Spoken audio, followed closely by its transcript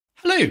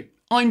Hello,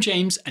 I'm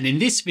James, and in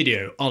this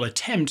video I'll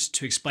attempt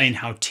to explain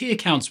how T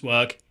accounts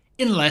work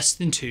in less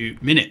than 2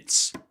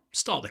 minutes.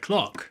 Start the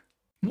clock.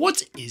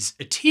 What is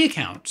a T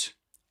account?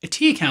 A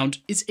T account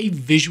is a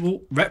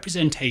visual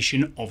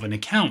representation of an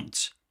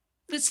account.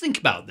 Let's think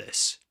about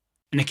this.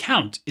 An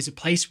account is a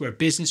place where a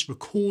business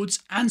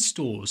records and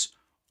stores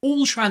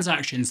all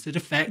transactions that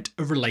affect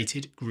a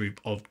related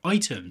group of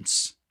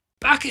items.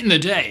 Back in the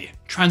day,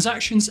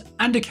 transactions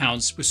and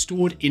accounts were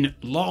stored in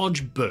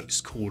large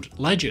books called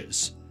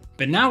ledgers,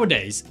 but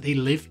nowadays they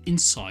live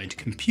inside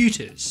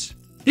computers.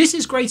 This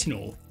is great and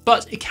all,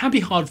 but it can be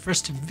hard for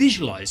us to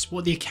visualize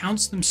what the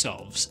accounts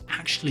themselves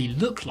actually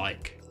look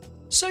like.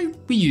 So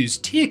we use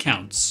T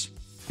accounts.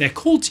 They're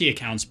called T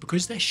accounts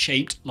because they're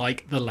shaped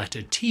like the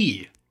letter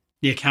T.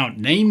 The account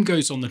name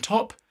goes on the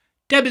top,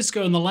 debits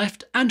go on the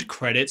left, and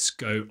credits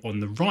go on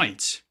the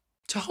right.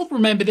 To help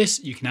remember this,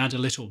 you can add a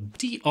little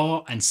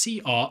DR and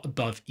CR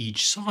above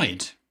each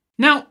side.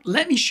 Now,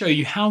 let me show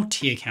you how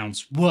T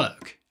accounts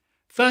work.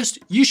 First,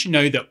 you should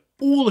know that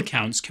all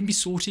accounts can be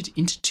sorted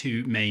into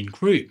two main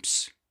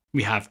groups.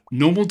 We have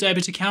normal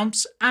debit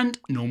accounts and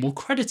normal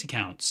credit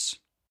accounts.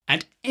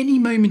 At any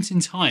moment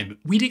in time,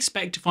 we'd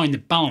expect to find the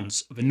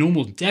balance of a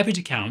normal debit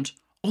account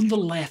on the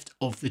left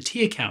of the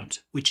T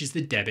account, which is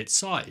the debit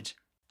side.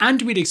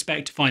 And we'd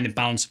expect to find the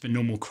balance of a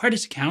normal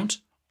credit account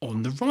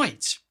on the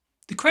right,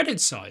 the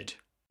credit side.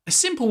 A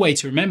simple way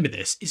to remember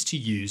this is to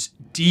use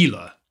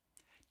dealer.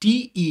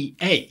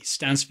 DEA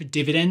stands for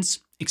dividends,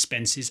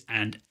 expenses,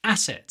 and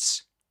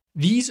assets.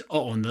 These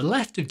are on the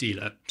left of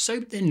dealer,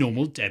 so they're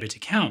normal debit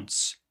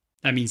accounts.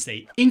 That means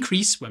they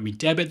increase when we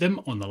debit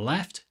them on the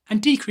left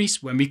and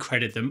decrease when we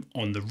credit them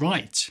on the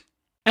right.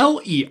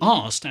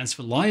 LER stands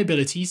for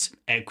liabilities,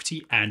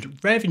 equity,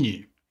 and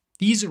revenue.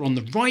 These are on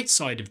the right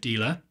side of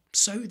dealer,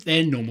 so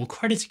they're normal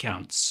credit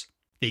accounts.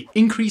 They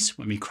increase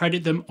when we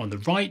credit them on the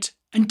right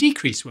and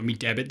decrease when we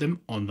debit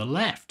them on the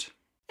left.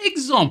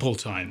 Example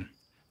time.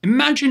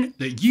 Imagine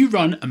that you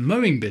run a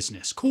mowing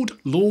business called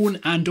Lawn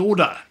and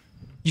Order.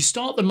 You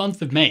start the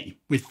month of May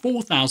with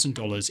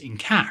 $4,000 in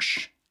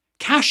cash.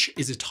 Cash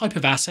is a type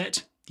of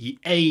asset, the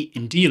A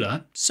in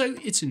dealer, so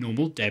it's a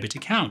normal debit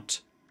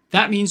account.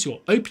 That means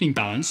your opening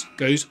balance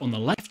goes on the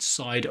left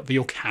side of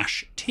your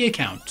cash T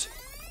account.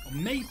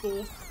 On May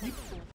 4th,